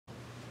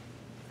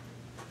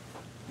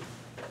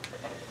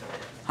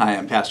Hi,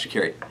 I'm Pastor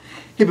Kerry.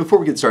 Hey, before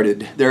we get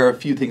started, there are a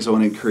few things I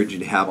want to encourage you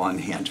to have on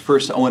hand.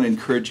 First, I want to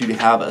encourage you to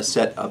have a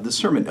set of the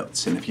sermon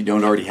notes. And if you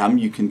don't already have them,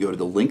 you can go to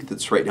the link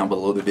that's right down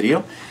below the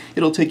video.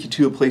 It'll take you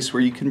to a place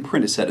where you can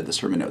print a set of the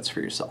sermon notes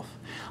for yourself.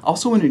 I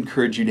also want to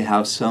encourage you to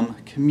have some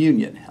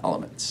communion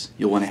elements.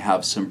 You'll want to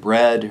have some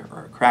bread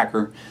or a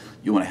cracker.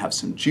 You want to have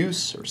some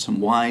juice or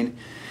some wine.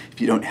 If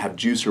you don't have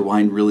juice or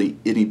wine, really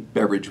any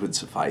beverage would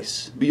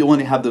suffice. But you'll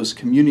want to have those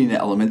communion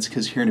elements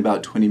because here in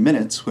about 20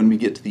 minutes, when we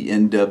get to the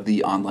end of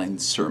the online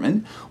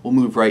sermon, we'll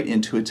move right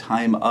into a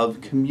time of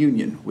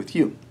communion with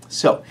you.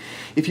 So,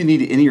 if you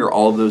need any or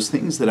all of those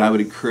things, then I would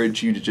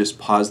encourage you to just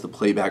pause the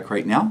playback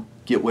right now,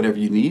 get whatever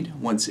you need.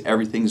 Once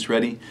everything's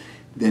ready,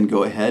 then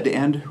go ahead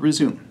and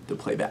resume the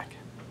playback.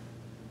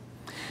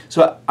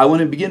 So I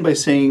want to begin by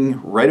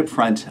saying right up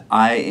front,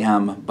 I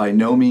am by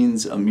no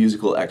means a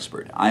musical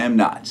expert. I am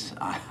not.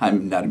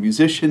 I'm not a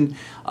musician,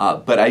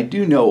 but I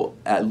do know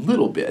a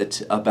little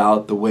bit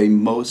about the way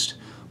most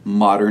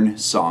modern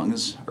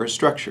songs are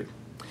structured.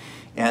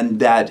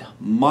 And that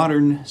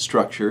modern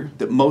structure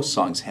that most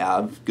songs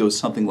have goes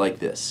something like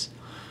this.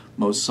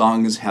 Most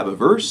songs have a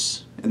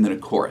verse and then a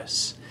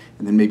chorus,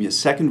 and then maybe a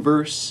second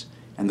verse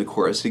and the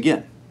chorus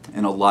again.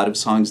 And a lot of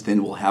songs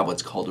then will have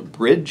what's called a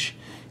bridge,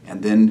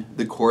 and then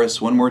the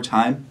chorus one more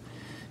time,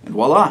 and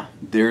voila,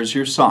 there's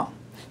your song.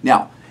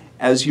 Now,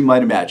 as you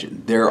might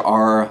imagine, there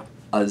are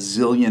a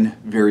zillion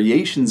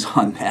variations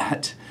on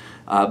that,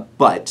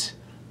 but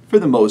for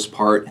the most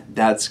part,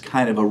 that's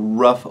kind of a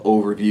rough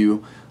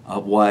overview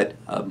of what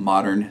a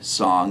modern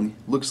song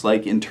looks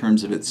like in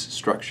terms of its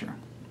structure.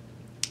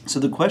 So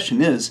the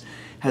question is,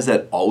 has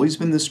that always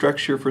been the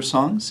structure for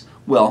songs?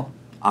 Well,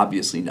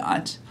 obviously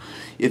not.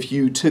 If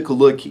you took a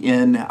look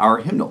in our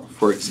hymnal,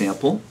 for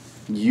example,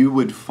 you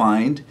would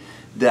find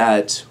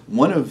that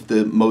one of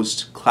the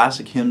most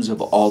classic hymns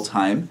of all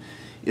time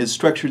is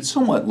structured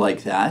somewhat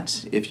like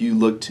that. If you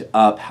looked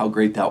up How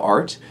Great Thou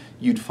Art,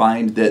 you'd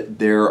find that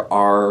there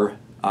are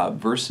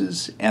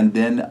verses and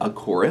then a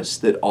chorus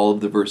that all of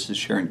the verses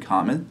share in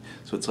common.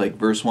 So it's like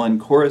verse 1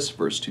 chorus,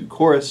 verse 2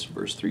 chorus,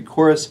 verse 3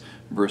 chorus,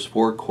 verse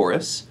 4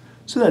 chorus.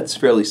 So that's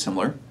fairly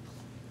similar.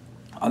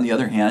 On the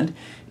other hand,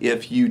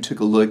 if you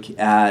took a look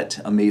at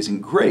Amazing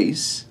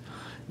Grace,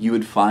 you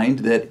would find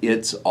that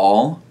it's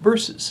all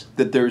verses,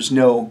 that there's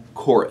no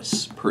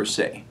chorus per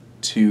se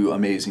to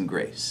Amazing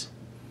Grace.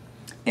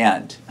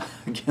 And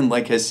again,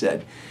 like I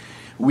said,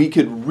 we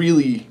could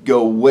really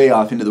go way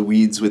off into the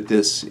weeds with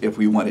this if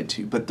we wanted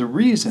to. But the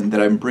reason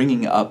that I'm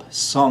bringing up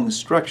song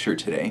structure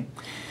today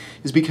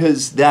is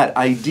because that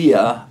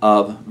idea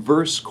of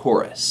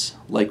verse-chorus,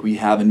 like we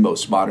have in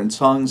most modern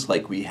songs,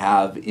 like we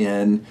have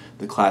in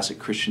the classic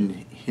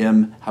Christian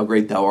hymn, How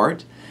Great Thou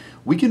Art,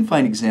 we can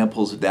find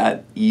examples of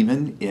that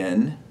even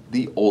in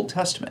the Old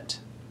Testament.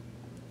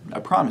 I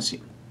promise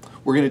you.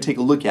 We're going to take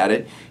a look at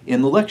it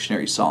in the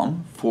lectionary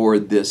psalm for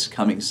this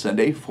coming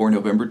Sunday for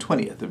November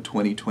 20th of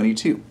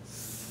 2022.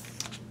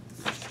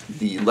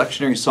 The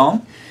lectionary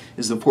psalm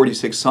is the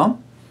 46th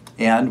psalm,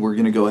 and we're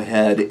going to go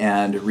ahead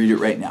and read it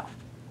right now.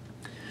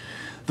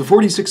 The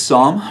 46th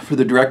psalm for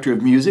the director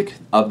of music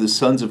of the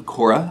sons of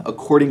Korah,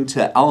 according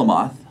to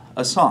Alamoth,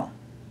 a song.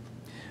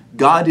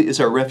 God is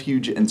our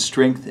refuge and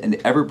strength and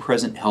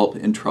ever-present help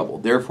in trouble.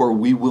 Therefore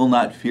we will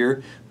not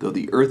fear, though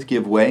the earth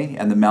give way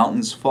and the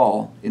mountains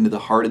fall into the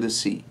heart of the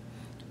sea,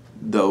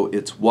 though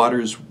its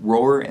waters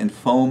roar and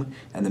foam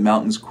and the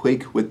mountains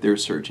quake with their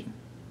surging.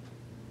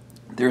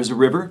 There is a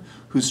river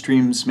whose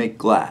streams make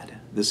glad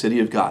the city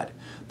of God,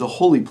 the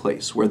holy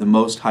place where the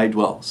Most High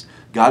dwells.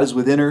 God is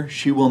within her,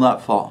 she will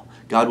not fall.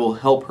 God will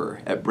help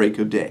her at break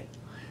of day.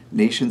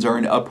 Nations are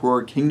in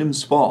uproar,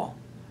 kingdoms fall.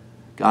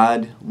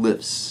 God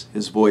lifts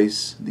his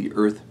voice, the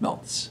earth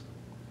melts.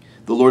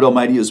 The Lord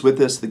Almighty is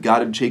with us, the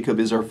God of Jacob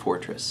is our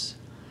fortress.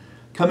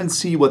 Come and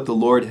see what the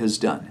Lord has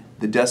done,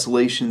 the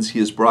desolations he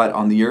has brought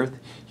on the earth.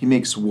 He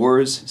makes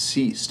wars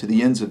cease to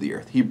the ends of the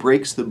earth. He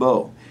breaks the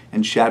bow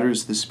and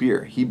shatters the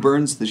spear. He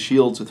burns the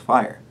shields with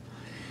fire.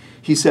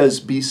 He says,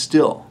 "Be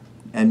still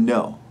and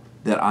know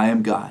that I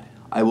am God.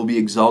 I will be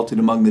exalted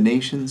among the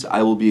nations.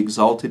 I will be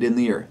exalted in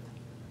the earth.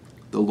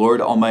 The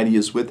Lord Almighty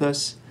is with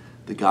us.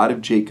 The God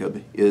of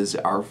Jacob is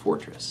our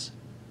fortress."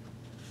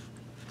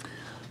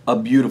 A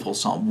beautiful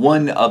psalm,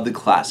 one of the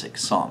classic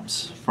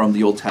psalms from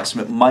the Old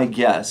Testament. My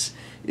guess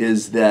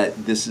is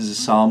that this is a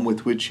psalm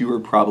with which you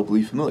are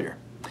probably familiar.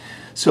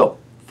 So,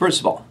 first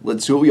of all,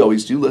 let's do what we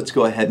always do. Let's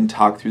go ahead and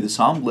talk through the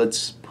psalm.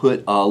 Let's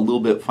put a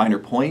little bit finer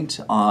point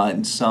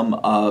on some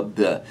of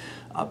the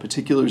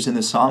particulars in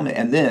the psalm.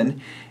 And then,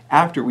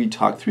 after we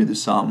talk through the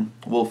psalm,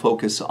 we'll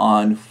focus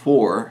on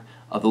 4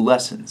 of the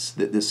lessons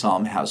that this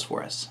psalm has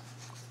for us.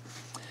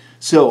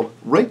 So,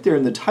 right there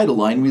in the title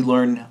line, we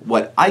learn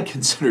what I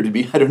consider to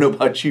be, I don't know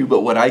about you,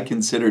 but what I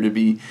consider to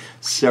be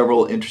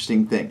several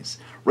interesting things.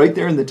 Right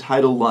there in the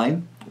title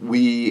line,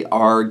 we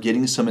are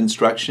getting some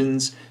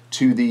instructions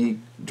to the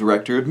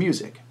director of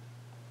music.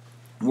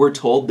 We're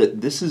told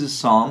that this is a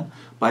psalm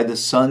by the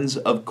sons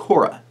of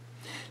Korah.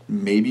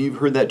 Maybe you've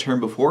heard that term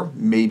before,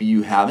 maybe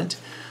you haven't,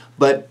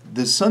 but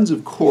the sons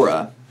of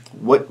Korah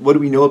What do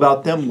we know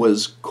about them?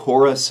 Was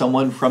Korah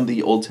someone from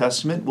the Old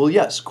Testament? Well,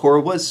 yes,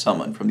 Korah was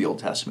someone from the Old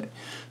Testament.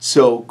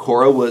 So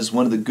Korah was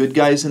one of the good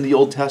guys in the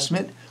Old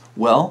Testament?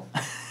 Well,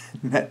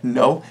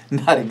 no,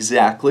 not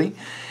exactly.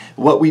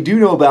 What we do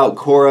know about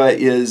Korah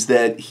is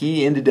that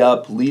he ended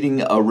up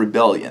leading a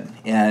rebellion,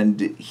 and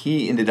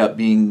he ended up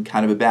being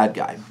kind of a bad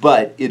guy.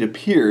 But it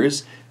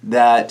appears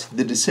that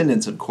the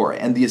descendants of Korah,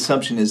 and the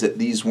assumption is that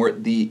these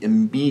weren't the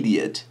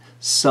immediate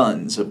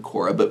sons of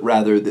Korah, but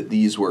rather that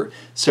these were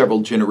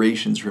several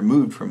generations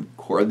removed from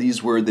Korah.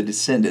 These were the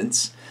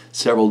descendants,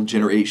 several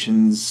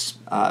generations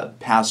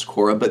past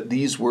Korah, but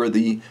these were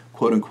the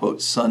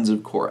quote-unquote sons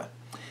of Korah.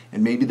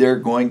 And maybe they're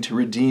going to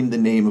redeem the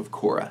name of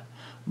Korah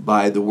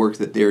by the work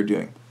that they're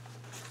doing.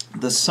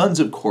 The sons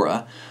of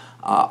Korah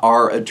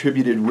are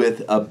attributed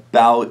with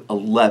about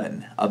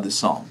 11 of the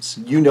Psalms.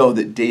 You know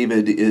that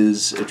David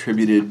is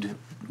attributed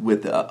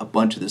with a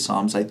bunch of the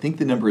Psalms. I think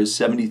the number is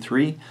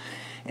 73.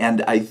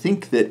 And I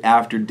think that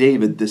after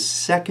David, the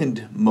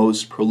second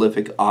most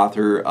prolific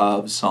author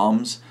of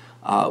Psalms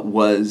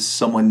was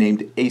someone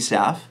named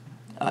Asaph.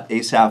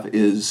 Asaph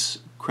is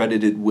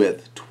credited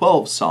with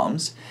 12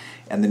 Psalms.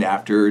 And then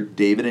after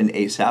David and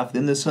Asaph,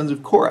 then the sons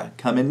of Korah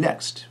come in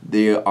next.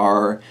 They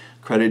are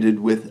credited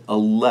with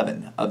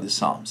 11 of the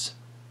Psalms.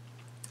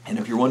 And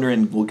if you're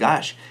wondering, well,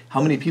 gosh,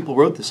 how many people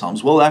wrote the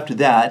Psalms? Well, after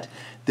that,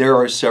 there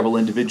are several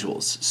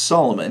individuals.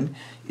 Solomon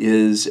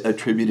is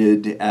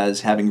attributed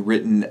as having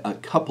written a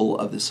couple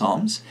of the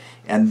Psalms.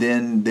 And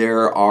then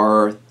there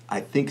are, I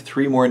think,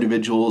 3 more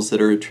individuals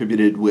that are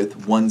attributed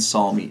with 1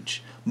 psalm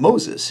each.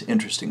 Moses,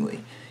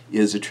 interestingly,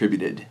 is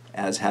attributed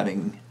as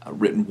having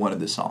written 1 of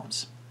the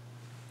Psalms.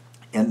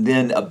 And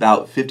then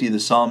about 50 of the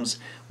Psalms,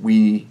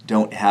 we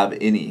don't have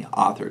any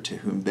author to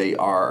whom they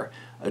are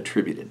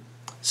attributed.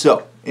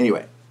 So,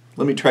 anyway,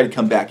 let me try to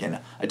come back in.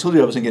 I told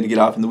you I wasn't going to get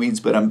off in the weeds,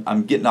 but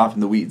I'm getting off in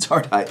the weeds,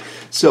 aren't I?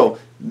 So,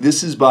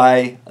 this is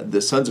by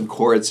the sons of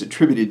Korah. It's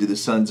attributed to the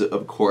sons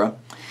of Korah.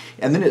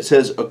 And then it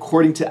says,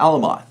 according to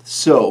Alamoth.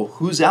 So,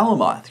 who's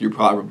Alamoth, you're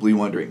probably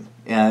wondering.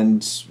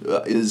 And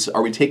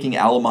are we taking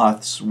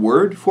Alamoth's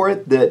word for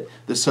it that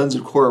the sons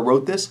of Korah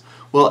wrote this?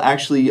 Well,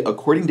 actually,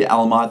 according to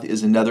Alamoth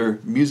is another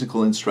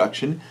musical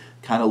instruction,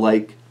 kind of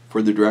like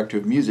for the director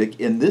of music.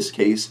 In this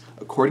case,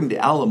 according to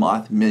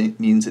Alamoth,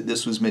 means that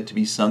this was meant to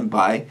be sung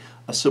by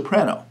a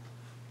soprano.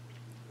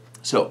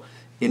 So,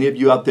 any of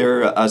you out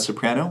there a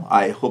soprano?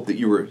 I hope that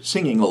you were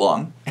singing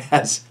along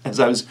as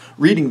I was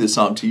reading the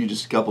psalm to you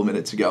just a couple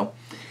minutes ago.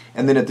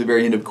 And then at the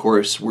very end, of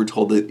course, we're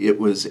told that it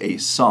was a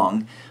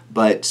song,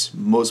 but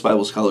most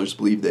Bible scholars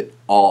believe that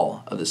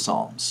all of the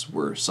psalms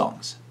were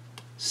songs.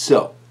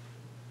 So,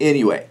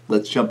 anyway,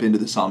 let's jump into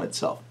the psalm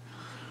itself.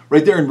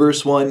 Right there in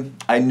verse 1,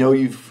 I know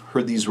you've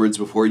heard these words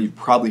before. You've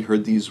probably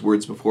heard these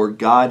words before.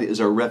 God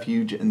is our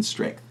refuge and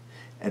strength,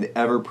 an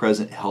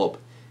ever-present help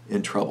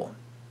in trouble.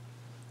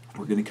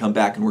 We're going to come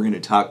back and we're going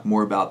to talk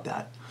more about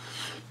that.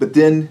 But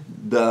then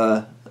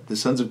the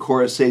sons of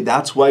Korah say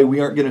that's why we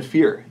aren't going to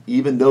fear,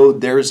 even though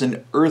there's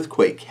an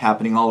earthquake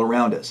happening all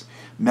around us.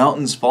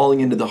 Mountains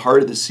falling into the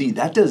heart of the sea.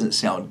 That doesn't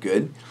sound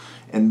good.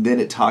 And then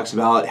it talks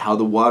about how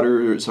the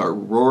waters are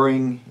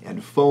roaring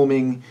and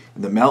foaming,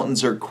 and the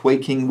mountains are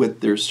quaking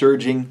with their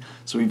surging.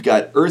 So we've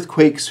got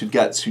earthquakes, we've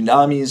got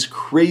tsunamis,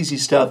 crazy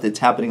stuff that's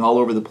happening all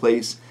over the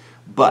place.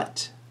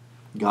 But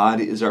God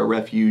is our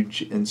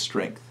refuge and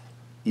strength,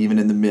 even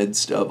in the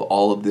midst of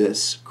all of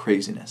this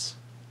craziness.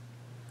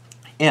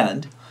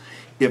 And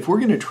if we're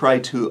going to try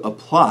to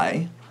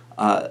apply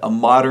a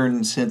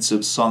modern sense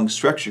of song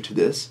structure to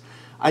this,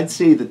 I'd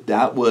say that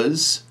that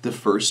was the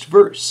first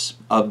verse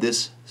of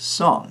this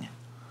song,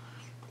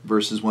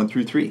 verses 1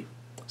 through 3.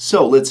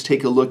 So let's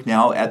take a look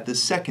now at the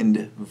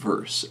second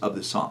verse of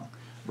the song,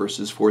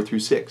 verses 4 through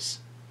 6.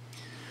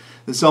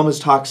 The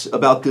psalmist talks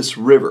about this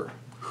river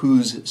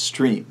whose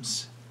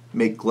streams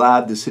make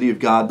glad the city of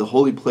God, the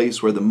holy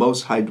place where the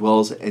Most High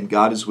dwells, and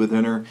God is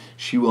within her.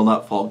 She will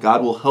not fall.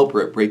 God will help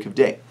her at break of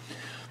day.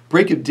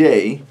 Break of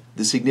day,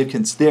 the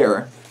significance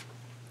there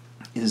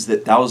is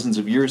that thousands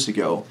of years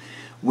ago,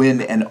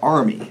 when an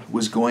army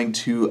was going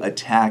to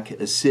attack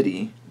a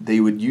city, they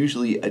would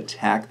usually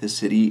attack the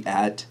city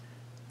at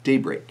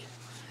daybreak.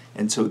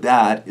 And so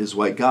that is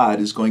why God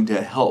is going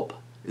to help,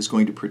 is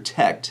going to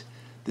protect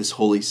this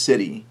holy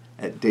city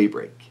at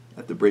daybreak,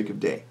 at the break of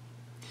day.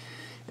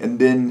 And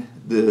then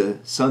the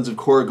sons of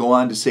Korah go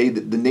on to say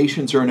that the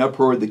nations are in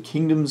uproar, the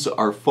kingdoms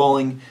are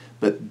falling,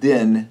 but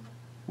then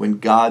when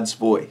God's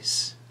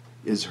voice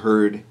is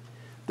heard,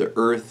 the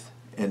earth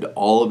and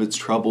all of its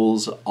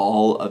troubles,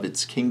 all of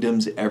its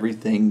kingdoms,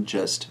 everything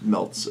just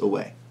melts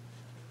away.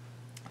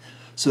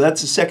 So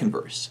that's the second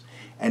verse.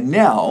 And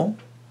now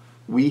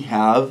we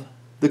have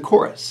the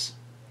chorus.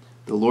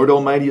 The Lord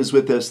Almighty is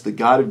with us. The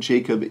God of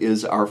Jacob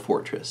is our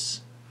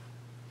fortress.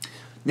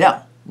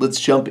 Now, let's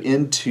jump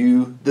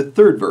into the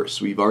third verse.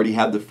 We've already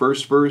had the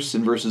first verse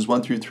in verses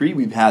 1 through 3.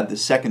 We've had the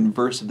second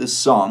verse of this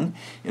song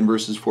in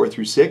verses 4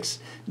 through 6.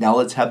 Now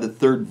let's have the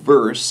third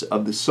verse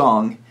of the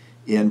song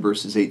in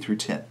verses 8 through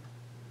 10.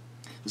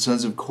 The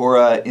sons of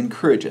Korah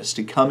encourage us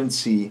to come and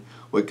see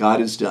what God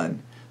has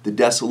done. the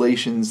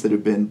desolations that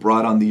have been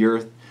brought on the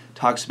earth,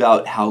 talks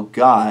about how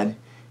God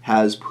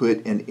has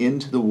put an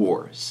end to the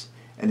wars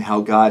and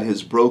how God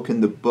has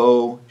broken the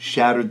bow,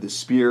 shattered the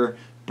spear,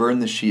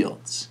 burned the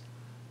shields.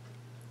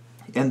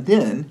 And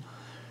then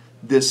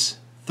this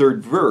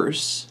third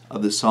verse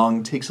of the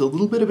song takes a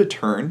little bit of a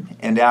turn,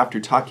 and after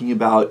talking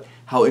about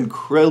how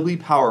incredibly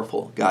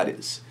powerful God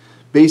is,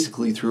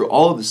 basically through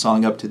all of the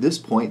song up to this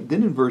point,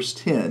 then in verse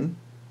 10,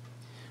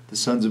 the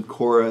sons of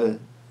Korah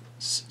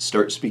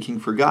start speaking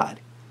for God.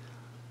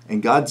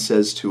 And God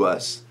says to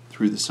us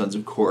through the sons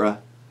of Korah,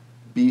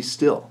 "Be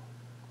still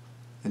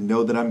and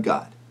know that I'm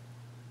God.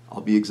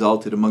 I'll be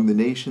exalted among the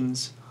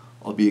nations.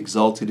 I'll be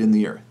exalted in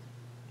the earth."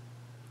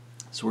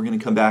 So we're going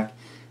to come back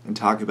and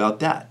talk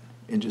about that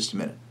in just a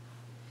minute.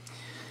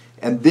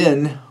 And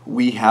then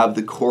we have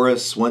the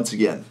chorus once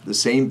again, the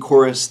same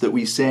chorus that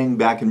we sang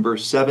back in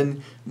verse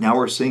 7. Now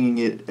we're singing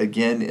it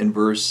again in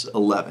verse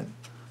 11.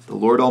 The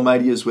Lord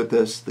Almighty is with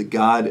us. The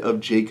God of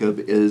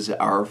Jacob is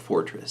our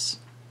fortress.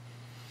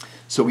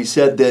 So we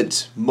said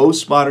that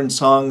most modern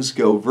songs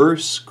go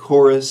verse,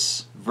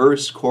 chorus,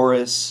 bridge,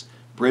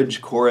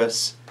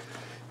 chorus.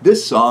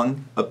 This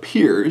song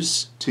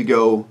appears to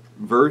go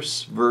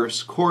verse,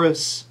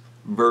 chorus,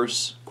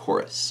 verse,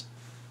 chorus.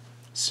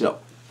 So,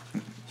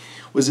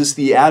 was this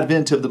the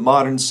advent of the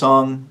modern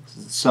song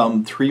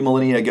some 3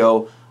 millennia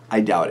ago?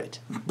 I doubt it.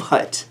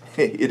 But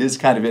it is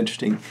kind of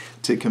interesting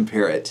to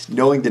compare it,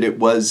 knowing that it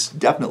was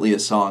definitely a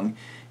song,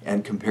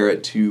 and compare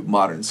it to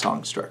modern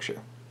song structure.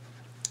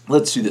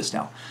 Let's do this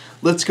now.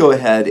 Let's go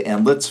ahead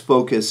and let's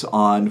focus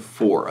on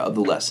 4 of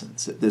the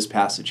lessons that this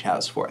passage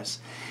has for us.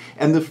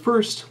 And the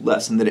first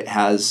lesson that it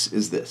has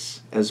is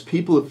this: as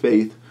people of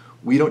faith,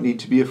 we don't need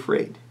to be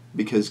afraid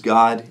because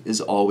God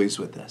is always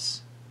with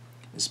us.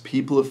 As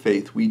people of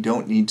faith, we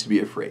don't need to be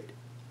afraid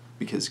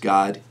because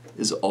God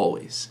is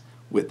always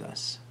with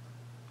us.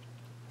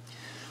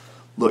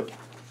 Look,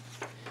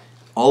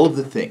 all of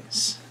the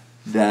things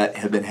that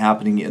have been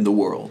happening in the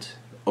world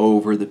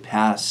over the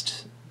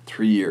past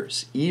 3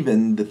 years,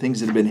 even the things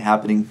that have been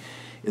happening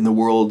in the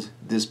world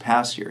this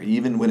past year,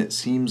 even when it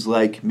seems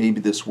like maybe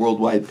this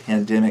worldwide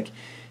pandemic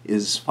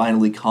is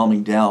finally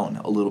calming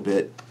down a little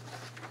bit,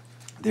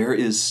 there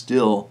is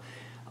still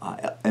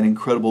an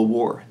incredible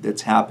war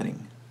that's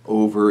happening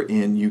over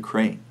in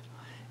Ukraine.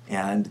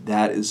 And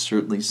that is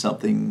certainly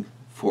something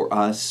for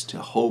us to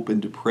hope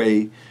and to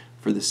pray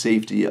for the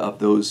safety of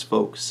those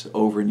folks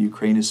over in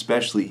Ukraine,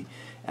 especially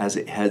as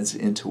it heads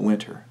into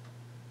winter.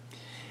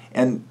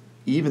 And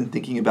even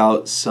thinking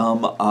about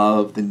some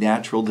of the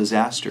natural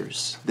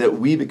disasters that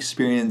we've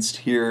experienced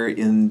here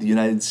in the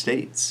United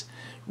States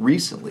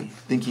recently,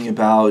 thinking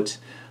about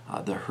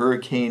the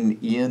Hurricane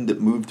Ian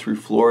that moved through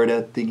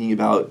Florida, thinking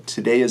about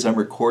today as I'm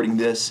recording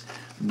this,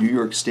 New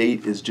York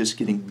State is just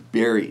getting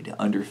buried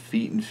under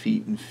feet and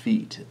feet and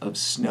feet of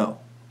snow.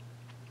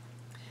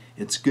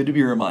 It's good to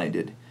be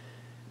reminded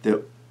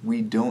that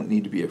we don't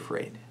need to be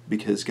afraid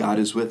because God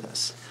is with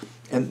us.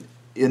 And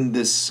in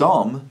this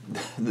psalm,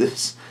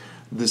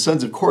 the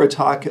sons of Korah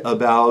talk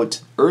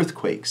about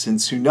earthquakes and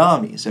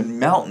tsunamis and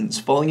mountains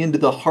falling into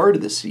the heart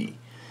of the sea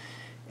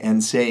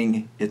and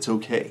saying, it's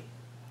okay.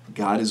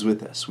 God is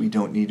with us. We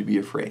don't need to be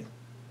afraid.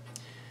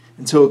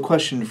 And so a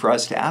question for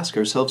us to ask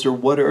ourselves are,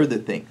 what are the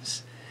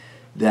things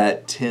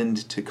that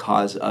tend to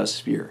cause us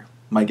fear?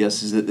 My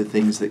guess is that the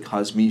things that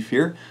cause me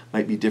fear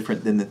might be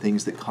different than the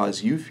things that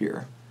cause you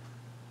fear.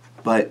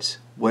 But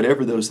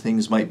whatever those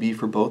things might be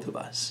for both of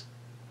us,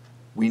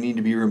 we need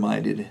to be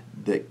reminded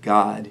that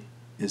God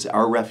is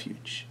our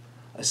refuge,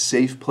 a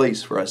safe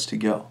place for us to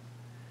go,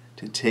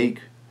 to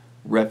take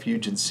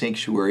refuge and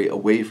sanctuary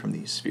away from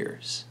these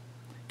fears.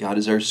 God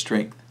is our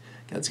strength.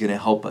 God's going to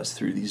help us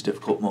through these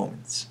difficult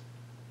moments.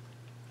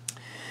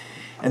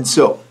 And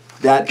so,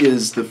 that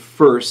is the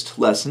first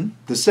lesson.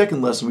 The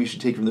second lesson we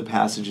should take from the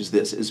passage is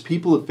this: as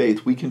people of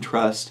faith, we can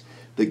trust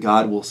that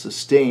God will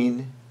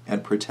sustain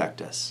and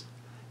protect us.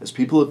 As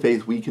people of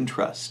faith, we can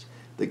trust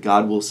that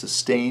God will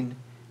sustain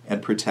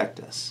and protect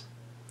us.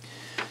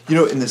 You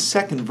know, in the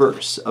second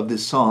verse of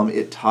this psalm,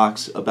 it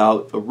talks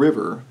about a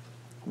river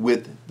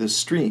with the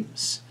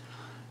streams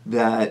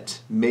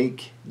that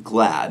make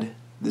glad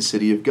the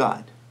city of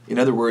God. In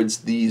other words,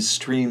 these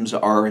streams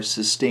are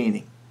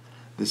sustaining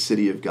the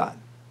city of God.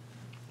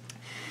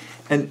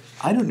 And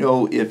I don't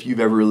know if you've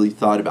ever really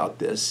thought about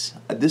this.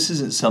 This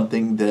isn't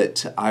something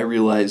that I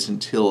realized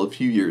until a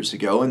few years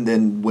ago, and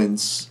then when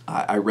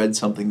I read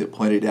something that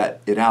pointed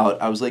it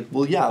out, I was like,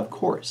 well, yeah, of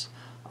course.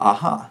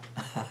 Aha.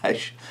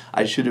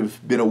 I should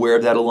have been aware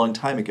of that a long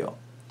time ago.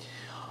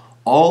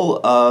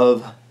 All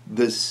of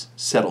the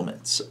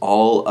settlements,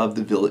 all of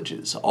the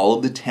villages, all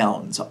of the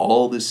towns,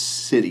 all the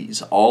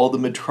cities, all the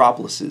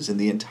metropolises in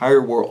the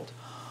entire world,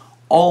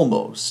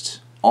 almost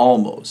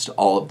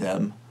all of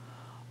them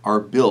are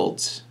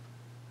built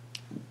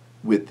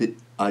with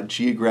a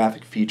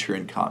geographic feature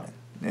in common.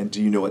 And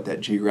do you know what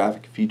that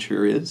geographic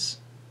feature is?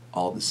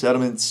 All the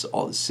settlements,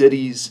 all the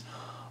cities,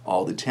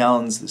 all the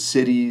towns, the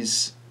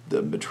cities,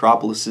 the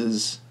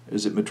metropolises.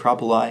 Is it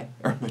metropoli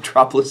or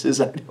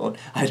metropolises?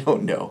 I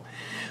don't know.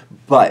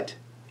 But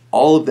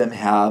all of them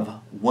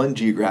have one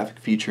geographic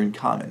feature in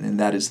common, and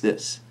that is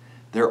this.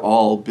 They're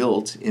all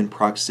built in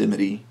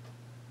proximity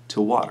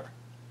to water.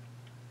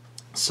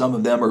 Some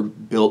of them are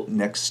built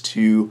next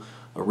to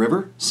a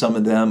river. Some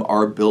of them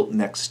are built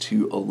next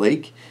to a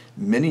lake.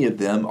 Many of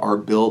them are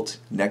built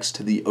next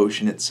to the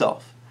ocean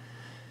itself.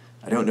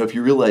 I don't know if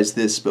you realize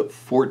this, but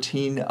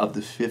 14 of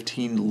the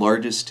 15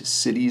 largest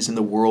cities in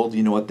the world,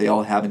 you know what they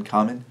all have in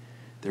common?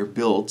 They're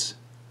built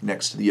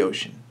next to the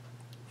ocean.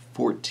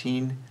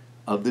 14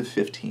 of the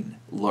 15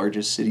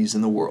 largest cities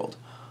in the world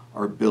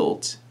are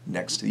built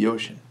next to the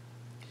ocean.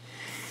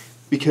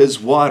 Because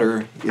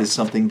water is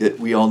something that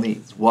we all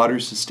need. Water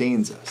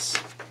sustains us.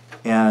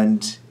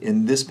 And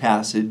in this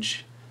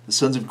passage, the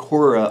sons of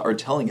Korah are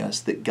telling us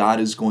that God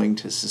is going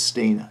to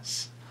sustain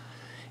us.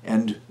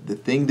 And the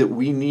thing that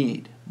we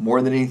need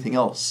more than anything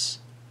else,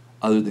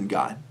 other than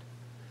God,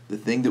 the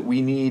thing that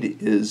we need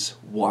is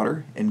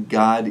water, and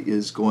God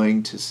is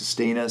going to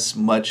sustain us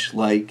much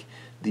like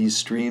these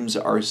streams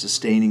are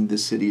sustaining the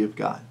city of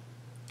God.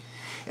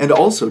 And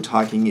also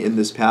talking in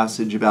this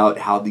passage about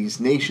how these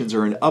nations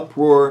are in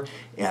uproar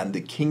and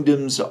the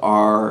kingdoms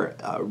are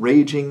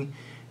raging,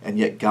 and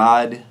yet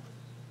God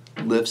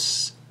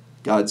lifts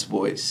God's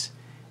voice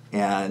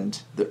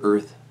and the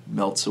earth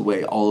melts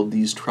away. All of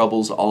these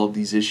troubles, all of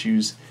these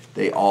issues,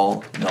 they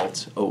all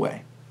melt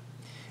away.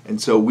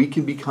 And so we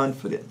can be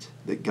confident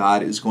that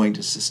God is going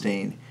to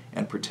sustain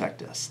and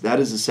protect us. That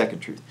is the second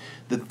truth.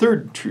 The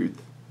third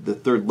truth, the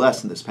third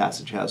lesson this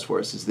passage has for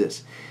us is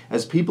this.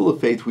 As people of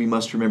faith, we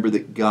must remember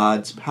that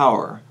God's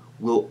power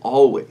will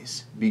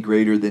always be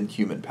greater than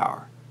human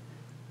power.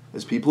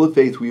 As people of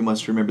faith, we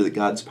must remember that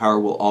God's power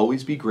will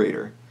always be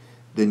greater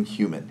than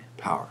human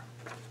power.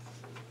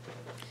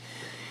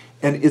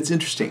 And it's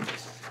interesting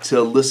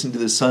to listen to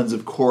the sons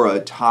of Korah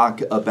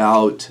talk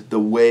about the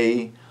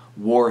way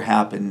war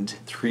happened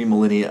 3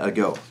 millennia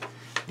ago.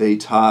 They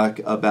talk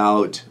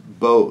about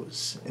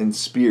bows and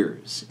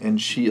spears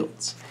and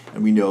shields.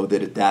 And we know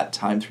that at that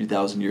time,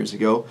 3,000 years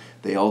ago,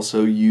 they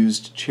also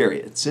used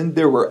chariots. And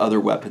there were other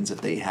weapons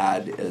that they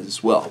had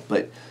as well,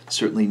 but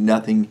certainly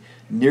nothing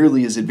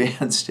nearly as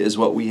advanced as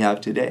what we have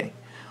today.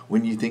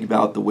 When you think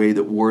about the way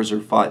that wars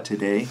are fought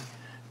today,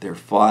 they're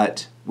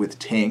fought with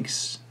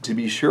tanks, to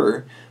be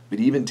sure, but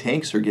even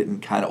tanks are getting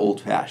kind of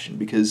old-fashioned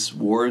because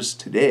wars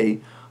today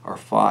are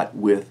fought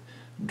with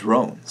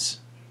drones.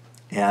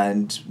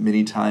 And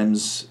many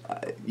times,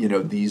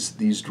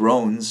 these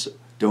drones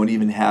don't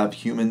even have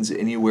humans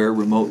anywhere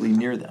remotely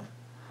near them.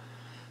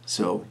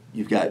 So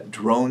you've got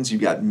drones,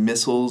 you've got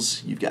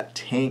missiles, you've got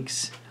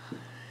tanks,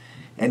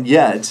 and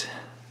yet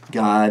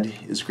God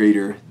is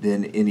greater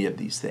than any of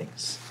these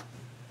things.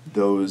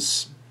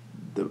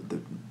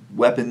 The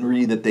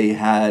weaponry that they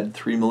had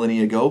 3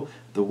 millennia ago,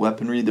 the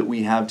weaponry that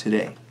we have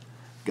today,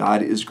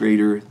 God is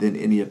greater than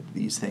any of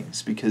these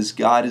things because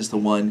God is the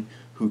one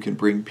who can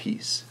bring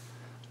peace.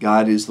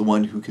 God is the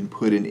one who can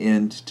put an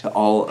end to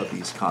all of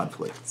these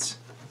conflicts.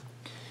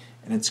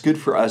 And it's good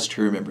for us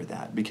to remember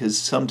that because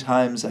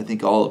sometimes I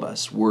think all of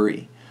us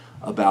worry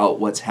about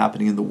what's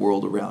happening in the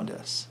world around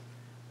us.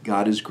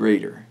 God is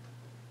greater.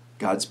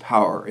 God's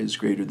power is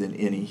greater than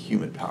any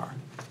human power.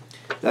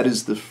 That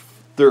is the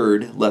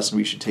third lesson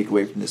we should take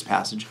away from this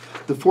passage.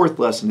 The fourth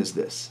lesson is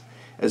this.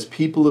 As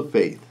people of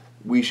faith,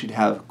 we should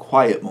have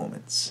quiet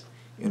moments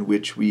in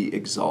which we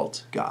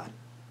exalt God.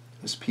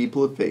 As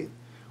people of faith,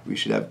 we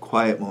should have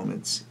quiet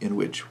moments in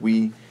which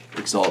we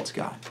exalt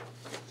God.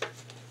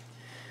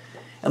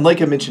 And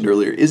like I mentioned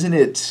earlier, isn't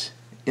it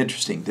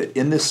interesting that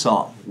in this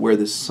psalm, where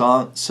the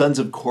sons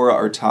of Korah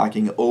are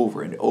talking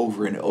over and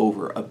over and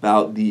over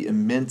about the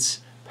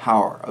immense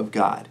power of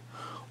God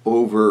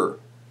over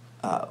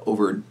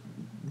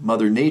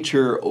Mother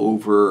Nature,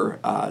 over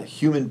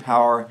human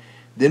power,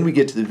 then we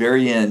get to the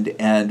very end,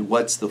 and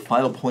what's the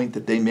final point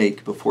that they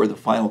make before the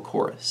final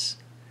chorus?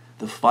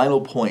 The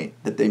final point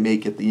that they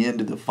make at the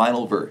end of the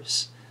final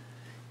verse,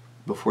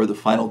 before the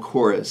final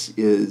chorus,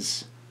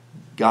 is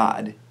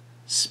God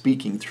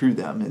speaking through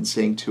them and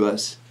saying to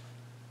us,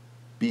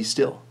 be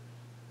still.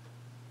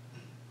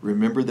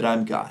 Remember that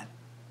I'm God,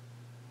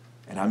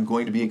 and I'm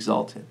going to be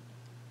exalted.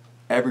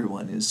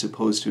 Everyone is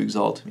supposed to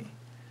exalt me.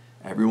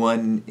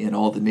 Everyone in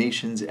all the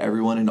nations,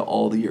 everyone in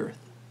all the earth.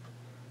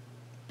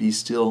 Be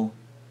still.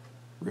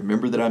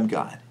 Remember that I'm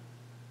God,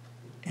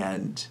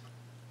 and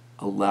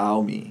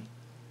allow me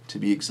to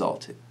be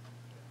exalted,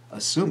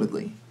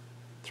 assumedly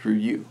through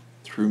you,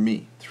 through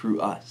me, through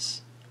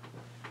us.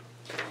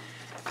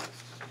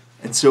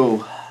 And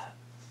so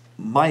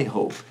my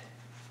hope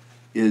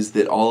is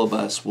that all of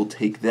us will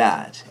take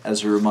that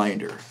as a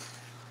reminder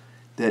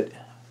that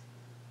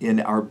in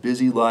our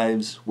busy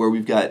lives where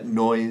we've got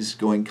noise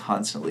going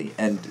constantly,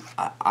 and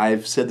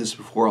I've said this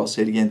before, I'll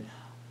say it again,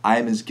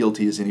 I'm as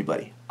guilty as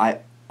anybody. I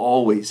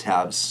always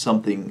have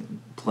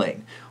something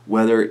playing,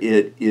 whether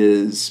it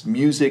is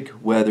music,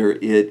 whether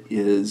it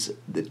is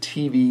the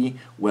TV,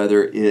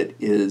 whether it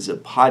is a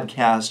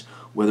podcast,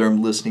 whether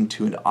I'm listening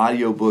to an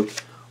audiobook,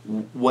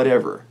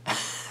 whatever.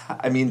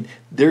 I mean,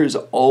 there's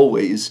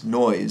always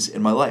noise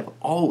in my life,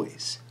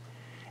 always.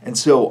 And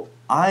so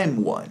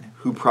I'm one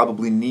who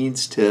probably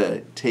needs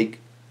to pay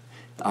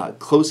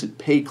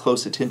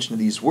close attention to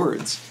these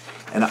words.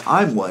 And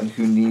I'm one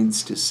who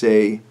needs to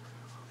say,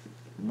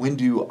 when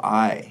do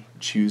I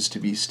choose to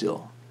be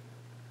still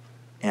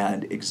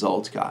and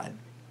exalt God?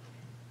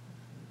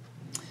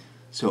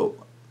 So,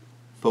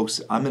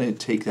 folks, I'm going to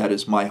take that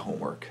as my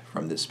homework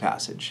from this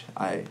passage.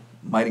 I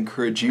might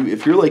encourage you,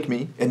 if you're like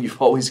me and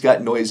you've always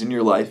got noise in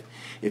your life,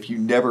 if you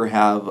never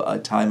have a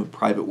time of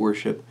private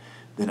worship,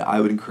 then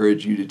I would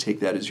encourage you to take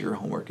that as your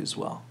homework as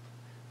well.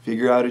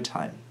 Figure out a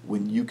time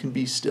when you can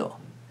be still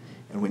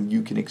and when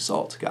you can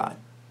exalt God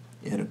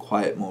in a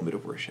quiet moment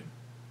of worship.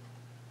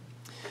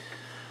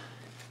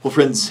 Well,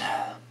 friends,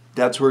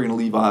 that's where we're going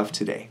to leave off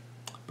today.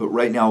 But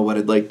right now what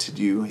I'd like to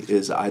do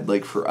is I'd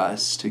like for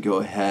us to go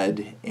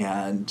ahead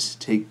and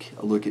take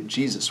a look at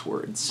Jesus'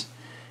 words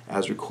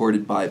as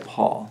recorded by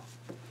Paul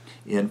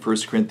in 1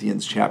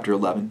 Corinthians chapter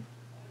 11.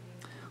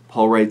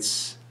 Paul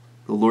writes,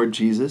 "The Lord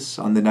Jesus,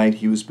 on the night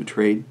he was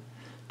betrayed,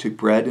 took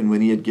bread, and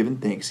when he had given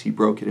thanks, he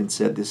broke it and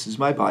said, 'This is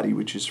my body,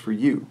 which is for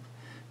you.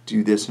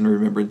 Do this in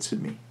remembrance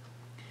of me.'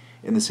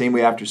 In the same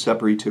way, after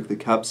supper, he took the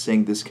cup,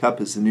 saying, 'This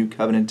cup is the new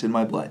covenant in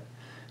my blood.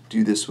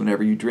 Do this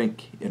whenever you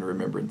drink in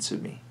remembrance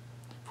of me.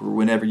 For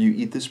whenever you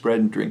eat this bread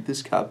and drink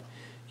this cup,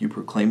 you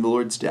proclaim the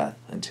Lord's death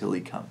until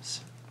he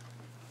comes.'"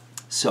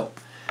 So,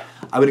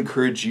 I would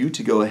encourage you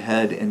to go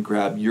ahead and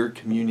grab your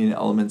communion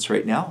elements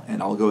right now,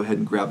 and I'll go ahead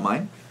and grab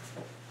mine.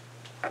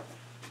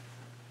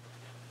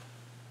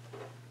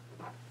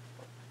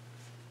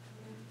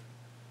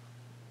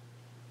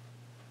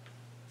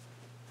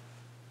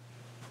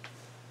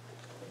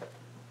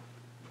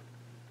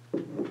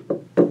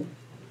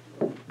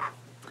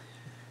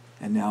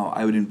 And now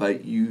I would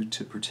invite you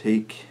to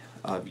partake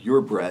of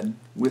your bread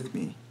with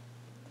me.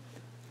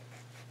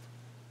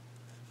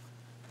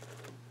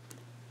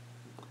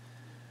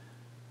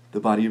 The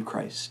body of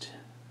Christ,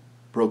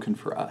 broken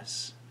for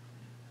us,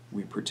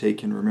 we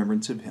partake in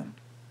remembrance of him.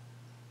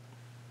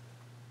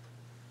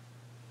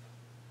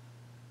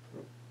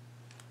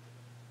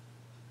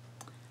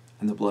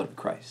 And the blood of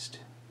Christ,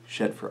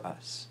 shed for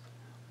us,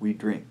 we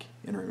drink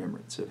in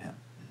remembrance of him.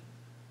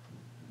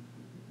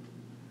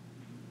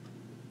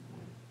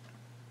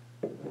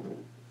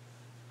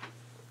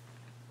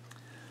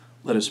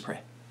 Let us pray.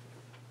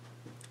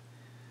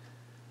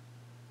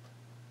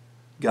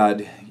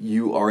 God,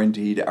 you are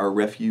indeed our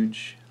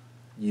refuge.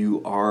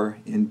 You are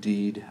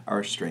indeed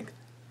our strength.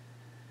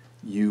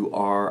 You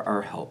are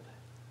our help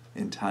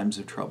in times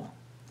of trouble.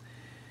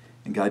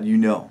 And God, you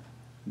know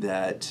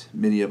that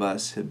many of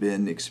us have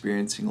been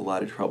experiencing a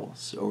lot of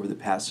troubles over the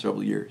past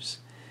several years.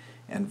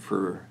 And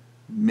for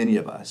many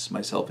of us,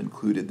 myself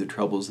included, the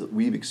troubles that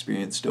we've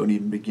experienced don't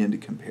even begin to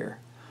compare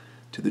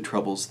to the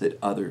troubles that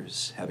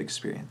others have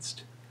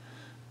experienced.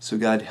 So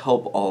God,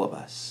 help all of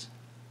us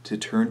to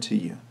turn to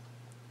you.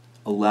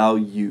 Allow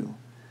you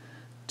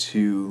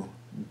to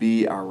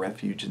be our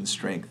refuge and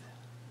strength.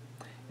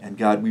 And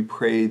God, we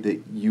pray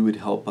that you would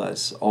help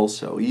us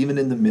also, even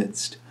in the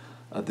midst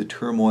of the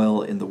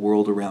turmoil in the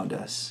world around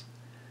us.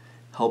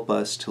 Help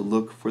us to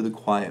look for the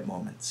quiet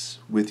moments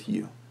with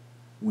you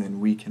when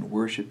we can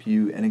worship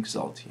you and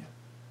exalt you.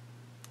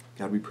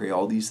 God, we pray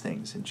all these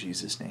things in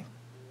Jesus' name.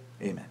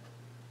 Amen.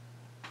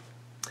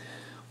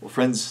 Well,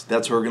 friends,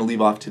 that's where we're going to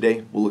leave off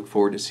today. We'll look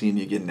forward to seeing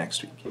you again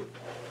next week.